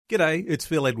G'day, it's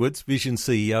Phil Edwards, Vision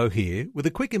CEO here, with a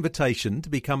quick invitation to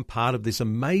become part of this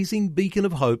amazing beacon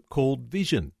of hope called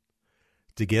Vision.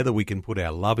 Together we can put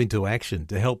our love into action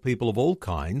to help people of all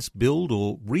kinds build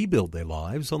or rebuild their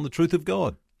lives on the truth of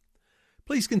God.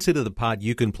 Please consider the part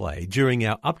you can play during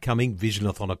our upcoming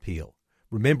Visionathon appeal,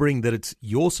 remembering that it's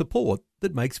your support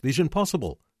that makes Vision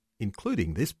possible,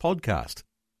 including this podcast.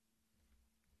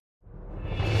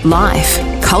 Life,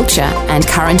 culture and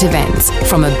current events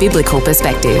from a biblical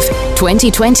perspective.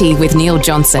 2020 with Neil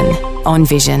Johnson on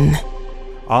Vision.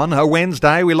 On a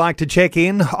Wednesday, we like to check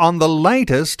in on the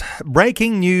latest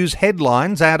breaking news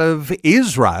headlines out of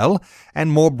Israel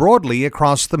and more broadly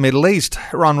across the Middle East.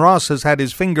 Ron Ross has had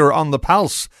his finger on the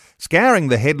pulse, scouring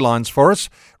the headlines for us.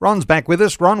 Ron's back with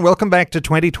us. Ron, welcome back to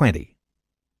 2020.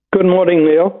 Good morning,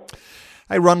 Neil.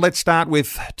 Hey, Ron, let's start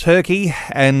with Turkey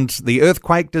and the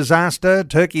earthquake disaster.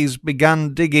 Turkey's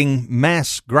begun digging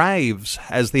mass graves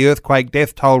as the earthquake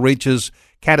death toll reaches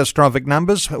catastrophic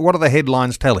numbers. What are the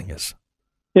headlines telling us?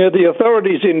 Yeah, the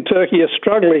authorities in Turkey are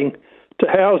struggling to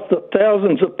house the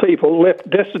thousands of people left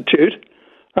destitute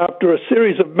after a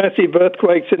series of massive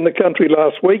earthquakes in the country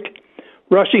last week,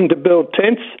 rushing to build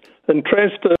tents and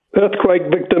transfer earthquake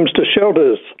victims to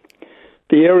shelters.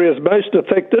 The areas most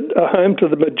affected are home to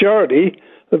the majority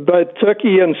of both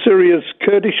Turkey and Syria's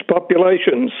Kurdish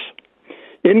populations.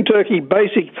 In Turkey,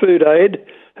 basic food aid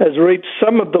has reached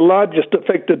some of the largest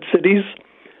affected cities,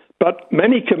 but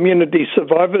many community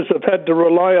survivors have had to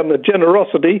rely on the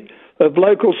generosity of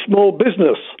local small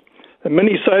business, and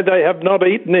many say they have not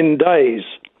eaten in days.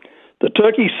 The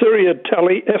Turkey-Syria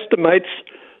tally estimates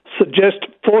suggest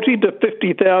 40 to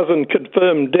 50,000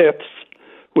 confirmed deaths,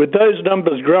 with those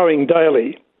numbers growing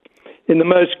daily. In the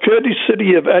most Kurdish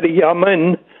city of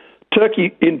Adıyaman,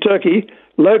 in Turkey,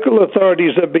 local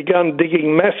authorities have begun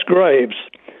digging mass graves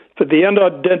for the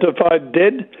unidentified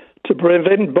dead to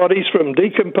prevent bodies from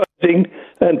decomposing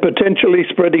and potentially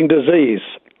spreading disease.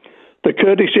 The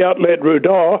Kurdish outlet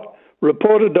Ruda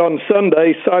reported on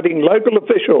Sunday, citing local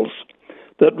officials,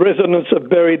 that residents have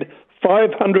buried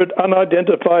 500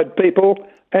 unidentified people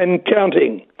and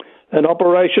counting, an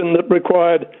operation that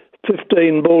required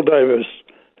 15 bulldozers.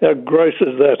 How gross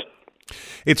is that?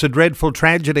 It's a dreadful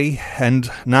tragedy, and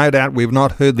no doubt we've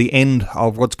not heard the end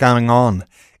of what's going on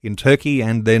in Turkey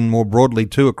and then more broadly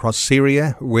too across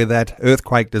Syria, where that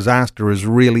earthquake disaster is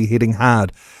really hitting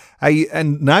hard.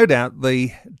 And no doubt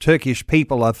the Turkish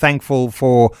people are thankful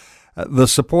for the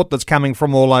support that's coming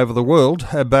from all over the world.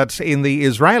 But in the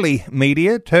Israeli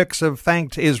media, Turks have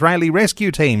thanked Israeli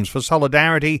rescue teams for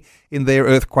solidarity in their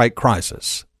earthquake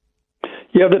crisis.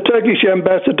 Yeah, the Turkish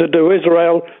ambassador to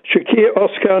Israel, Shakir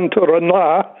Özkan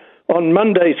Turanlar, on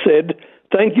Monday said,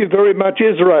 "Thank you very much,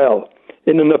 Israel,"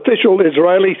 in an official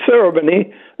Israeli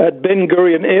ceremony at Ben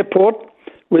Gurion Airport,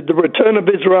 with the return of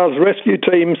Israel's rescue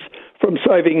teams from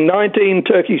saving 19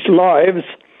 Turkish lives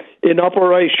in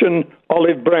Operation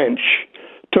Olive Branch.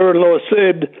 Turanlar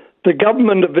said, "The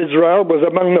government of Israel was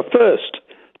among the first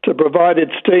to provide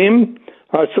its team.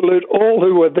 I salute all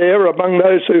who were there, among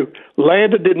those who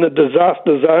landed in the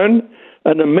disaster zone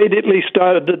and immediately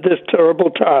started this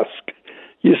terrible task.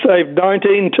 You saved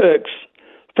 19 Turks,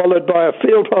 followed by a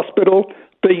field hospital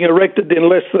being erected in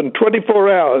less than 24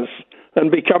 hours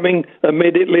and becoming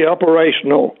immediately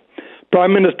operational."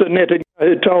 Prime Minister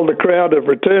Netanyahu told the crowd of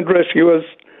returned rescuers,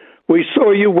 "We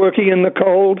saw you working in the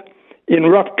cold, in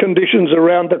rough conditions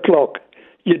around the clock.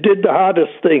 You did the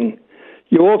hardest thing.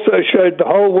 You also showed the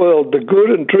whole world the good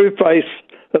and true face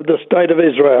of the state of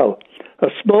Israel, a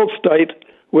small state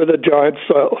with a giant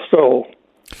soul."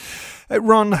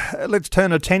 Ron, let's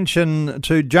turn attention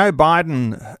to Joe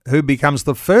Biden, who becomes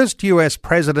the first US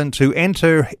president to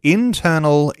enter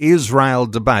internal Israel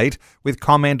debate with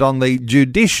comment on the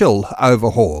judicial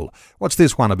overhaul. What's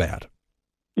this one about?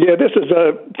 Yeah, this is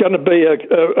going to be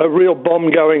a real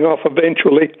bomb going off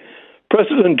eventually.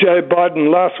 President Joe Biden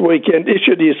last weekend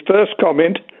issued his first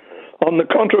comment on the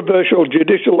controversial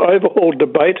judicial overhaul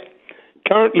debate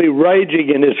currently raging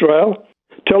in Israel,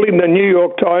 telling the New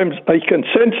York Times a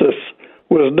consensus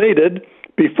was needed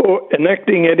before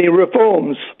enacting any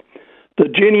reforms. The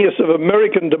genius of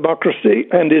American democracy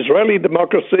and Israeli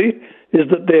democracy is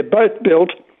that they're both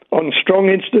built on strong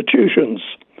institutions,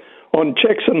 on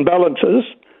checks and balances,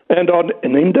 and on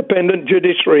an independent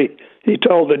judiciary, he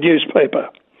told the newspaper.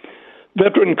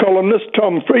 Veteran columnist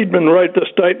Tom Friedman wrote the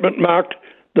statement marked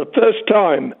the first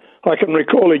time I can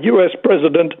recall a US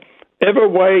president ever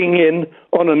weighing in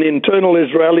on an internal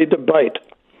Israeli debate.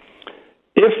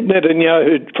 If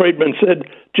Netanyahu, Friedman said,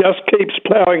 just keeps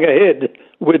ploughing ahead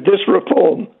with this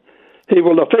reform, he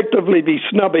will effectively be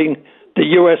snubbing the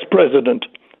US president,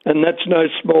 and that's no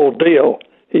small deal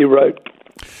he wrote.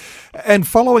 And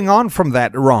following on from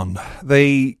that, Ron,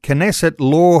 the Knesset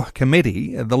Law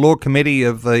Committee, the Law Committee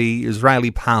of the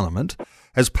Israeli Parliament,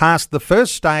 has passed the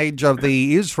first stage of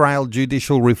the Israel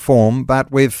judicial reform,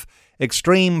 but with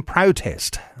extreme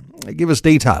protest. Give us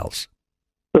details.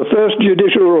 The first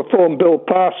judicial reform bill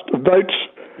passed votes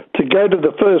to go to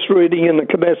the first reading in the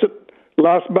Knesset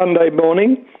last Monday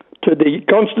morning to the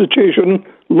Constitution,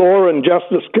 Law and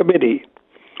Justice Committee.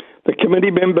 The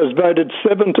committee members voted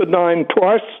 7-9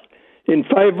 twice in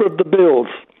favour of the bills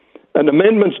and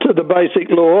amendments to the Basic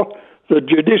Law, the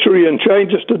Judiciary and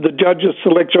changes to the Judges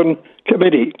Selection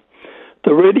Committee.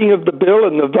 The reading of the bill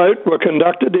and the vote were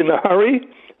conducted in a hurry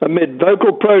amid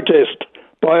vocal protest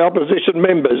by opposition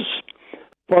members.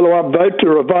 Follow-up vote to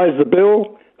revise the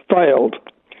bill failed.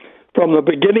 From the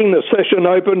beginning, the session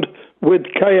opened with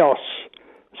chaos,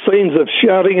 scenes of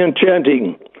shouting and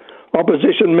chanting.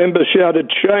 Opposition members shouted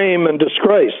shame and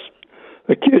disgrace,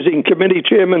 accusing Committee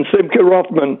Chairman Simcha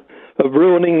Rothman of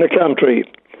ruining the country.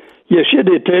 Yesh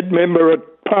Atid Member of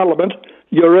Parliament,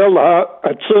 Yorel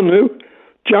Atzunu,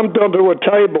 jumped onto a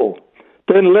table,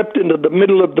 then leapt into the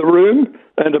middle of the room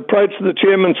and approached the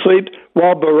chairman's seat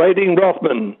while berating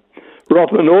Rothman.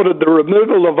 Rothman ordered the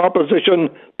removal of opposition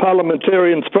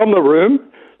parliamentarians from the room,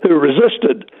 who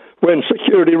resisted when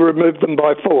security removed them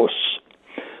by force.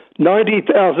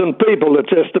 90,000 people,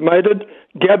 it's estimated,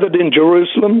 gathered in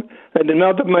Jerusalem and in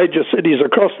other major cities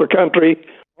across the country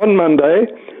on Monday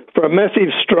for a massive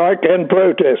strike and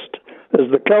protest as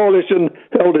the coalition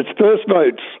held its first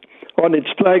votes on its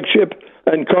flagship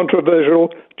and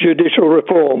controversial judicial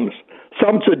reforms.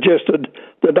 Some suggested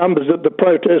the numbers at the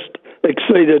protest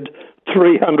exceeded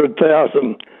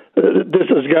 300,000. This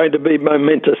is going to be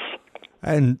momentous.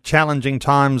 And challenging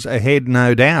times ahead,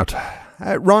 no doubt.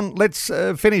 Ron, let's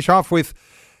finish off with,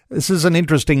 this is an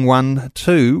interesting one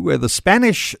too, where the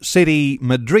Spanish city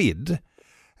Madrid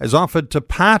has offered to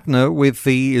partner with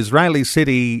the Israeli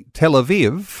city Tel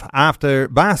Aviv after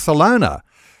Barcelona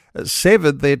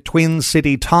severed their twin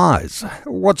city ties.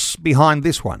 What's behind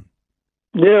this one?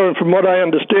 Yeah, and from what I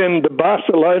understand, the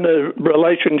Barcelona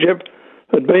relationship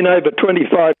had been over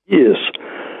 25 years.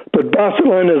 But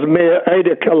Barcelona's Mayor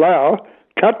Ada Colau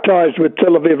cut ties with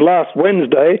Tel Aviv last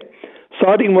Wednesday,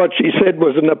 citing what she said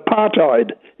was an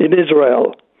apartheid in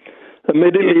Israel.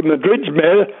 Immediately, Madrid's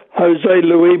Mayor, Jose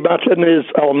Luis Martinez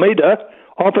Almeida,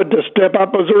 offered to step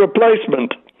up as a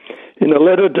replacement. In a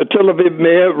letter to Tel Aviv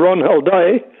Mayor Ron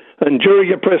Halday, and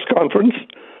during a press conference,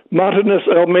 Martinez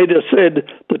Almeida said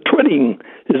the twinning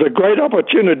is a great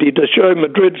opportunity to show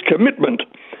Madrid's commitment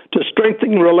to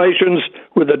strengthening relations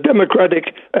with a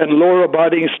democratic and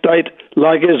law-abiding state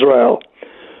like Israel.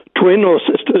 Twin or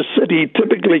sister cities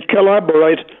typically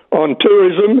collaborate on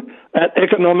tourism and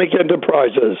economic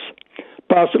enterprises.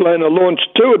 Barcelona launched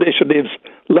 2 initiatives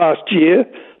last year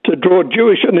to draw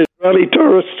Jewish and Israeli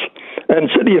tourists, and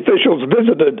city officials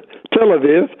visited Tel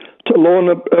Aviv to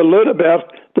learn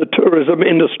about the tourism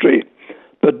industry.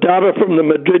 But data from the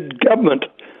Madrid government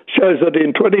shows that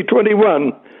in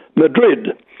 2021,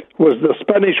 Madrid was the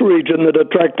Spanish region that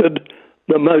attracted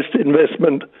the most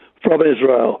investment from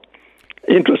Israel.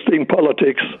 Interesting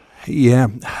politics. Yeah.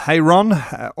 Hey, Ron,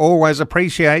 always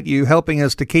appreciate you helping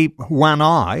us to keep one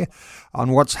eye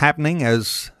on what's happening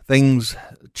as things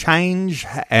change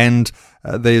and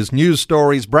there's news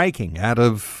stories breaking out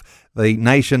of the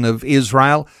nation of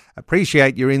Israel.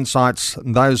 Appreciate your insights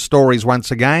on those stories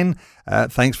once again.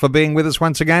 Thanks for being with us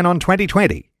once again on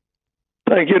 2020.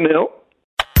 Thank you, Neil.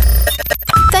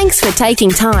 Thanks for taking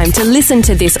time to listen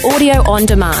to this audio on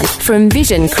demand from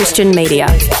Vision Christian Media.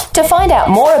 To find out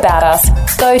more about us,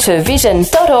 go to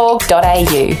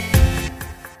vision.org.au.